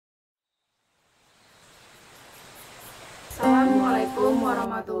Assalamualaikum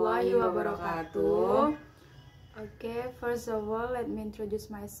warahmatullahi wabarakatuh. Okay, first of all, let me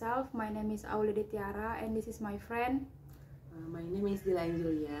introduce myself. My name is Aulia Ade Tiara, and this is my friend. My name is Dilla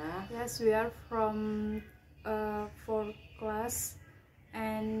Anglia. Yes, we are from 4th class,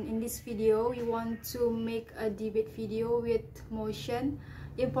 and in this video, we want to make a debate video with motion,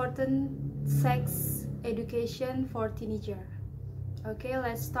 important sex education for teenager. Okay,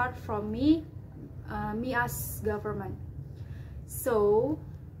 let's start from me as government. So,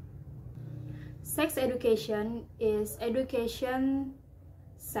 sex education is education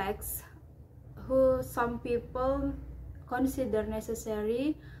sex who some people consider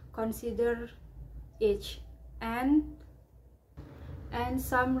necessary, consider each, and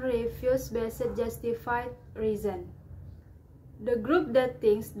some refuse based justified reason. The group that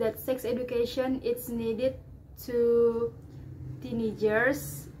thinks that sex education is needed to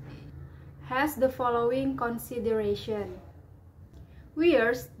teenagers has the following consideration.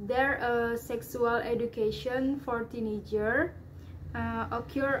 Whereas there sexual education for teenager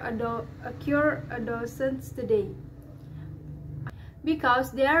occur adolescents today,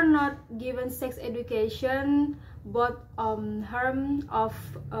 because they are not given sex education both harm of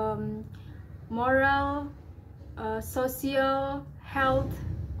moral, social, health,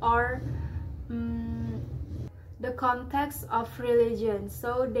 or the context of religion,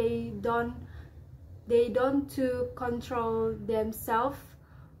 so they don't to control themselves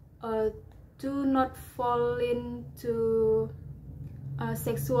to not fall into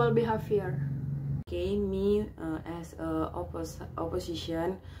sexual behavior. Okay, me as a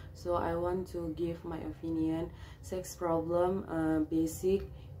opposition, so I want to give my opinion. Sex problem basic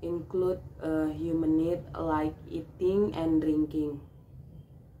include human need like eating and drinking.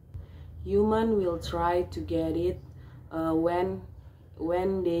 Human will try to get it when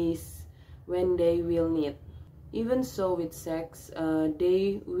they will need. Even so, with sex,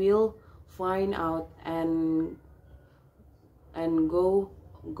 they will find out and go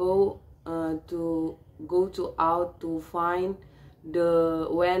out to find the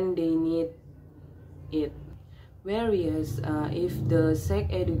when they need it. Whereas if the sex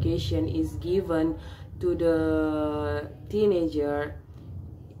education is given to the teenager,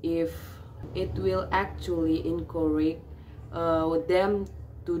 if it will actually encourage them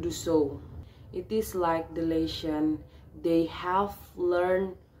to do so. It is like the lesson they have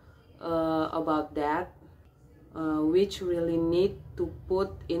learned about that, which really need to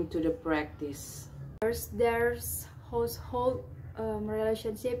put into the practice. There's household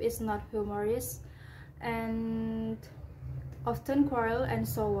relationship is not humorous and often quarrel and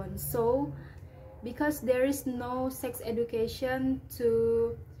so on. So because there is no sex education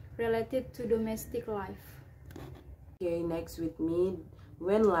to related to domestic life. Okay, next with me.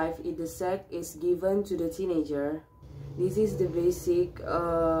 When life in the sex is given to the teenager, this is the basic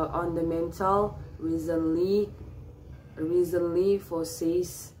on the mental reasonly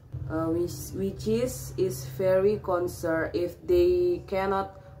forces, which is very concerned if they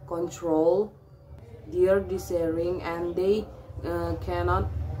cannot control their desiring and they cannot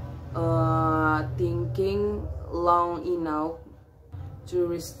thinking long enough to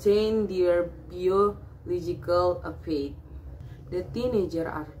restrain their biological appetite. The teenager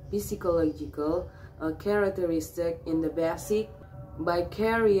are physiological characteristic in the basic by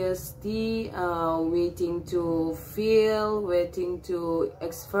curiosity, waiting to feel, waiting to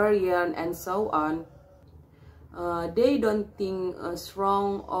experience, and so on. They don't think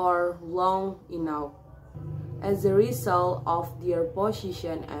strong or long enough. As a result of their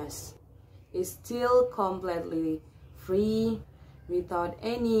position as is still completely free, without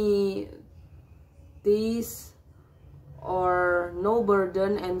any taste or no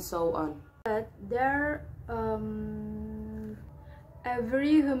burden, and so on. But there, every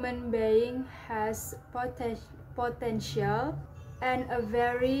human being has potential and a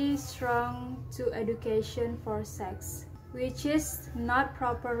very strong to education for sex, which is not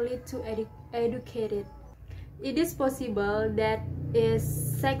properly to educated. It is possible that is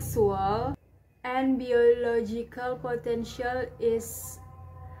sexual and biological potential is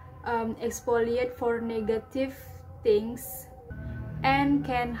exploited for negative things and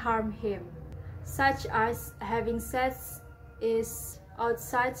can harm him, such as having sex is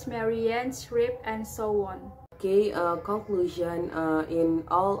outside marriage, rape, and so on. Okay, conclusion in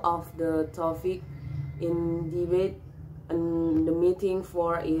all of the topic in debate and the meeting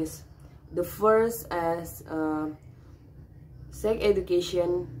 4 is the first as sex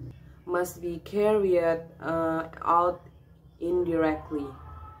education must be carried out indirectly.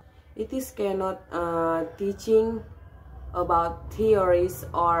 It is cannot teaching about theories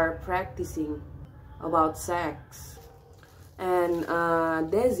or practicing about sex. And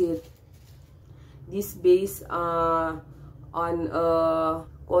that's it. This based on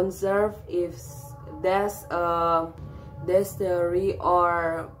conserve if that's theory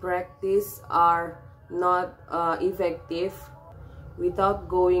or practice are not effective without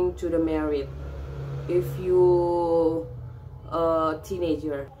going to the merit if you a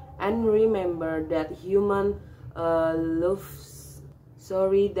teenager. And remember that human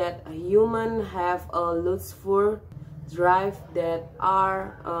have a lustful drive that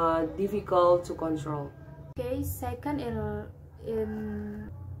are difficult to control. Okay, second in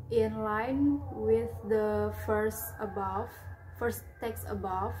line with the first text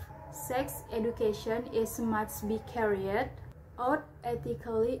above, sex education must be carried out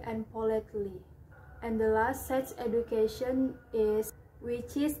ethically and politely. And the last, sex education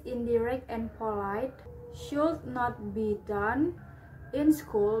which is indirect and polite, should not be done in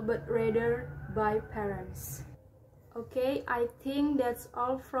school but rather by parents. Okay, I think that's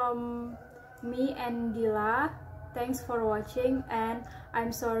all from me and Dilla. Thanks for watching, and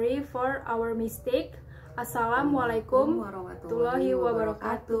I'm sorry for our mistake. Assalamualaikum warahmatullahi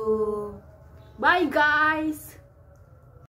wabarakatuh. Bye guys.